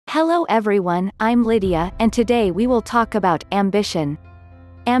Hello everyone, I'm Lydia, and today we will talk about ambition.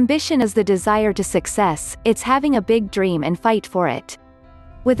 Ambition is the desire to success, it's having a big dream and fight for it.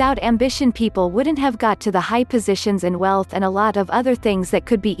 Without ambition, people wouldn't have got to the high positions and wealth and a lot of other things that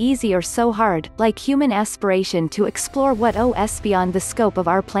could be easy or so hard, like human aspiration to explore what's beyond the scope of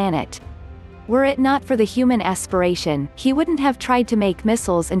our planet. Were it not for the human aspiration, he wouldn't have tried to make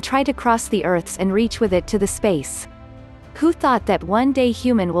missiles and try to cross the Earths and reach with it to the space. Who thought that one day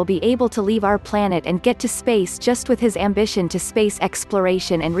human will be able to leave our planet and get to space just with his ambition to space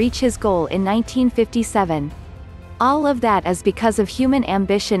exploration and reach his goal in 1957? All of that is because of human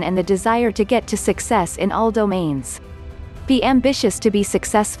ambition and the desire to get to success in all domains. Be ambitious to be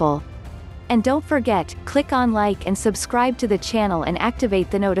successful. And don't forget, click on like and subscribe to the channel and activate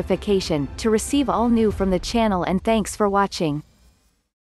the notification to receive all new from the channel, and thanks for watching.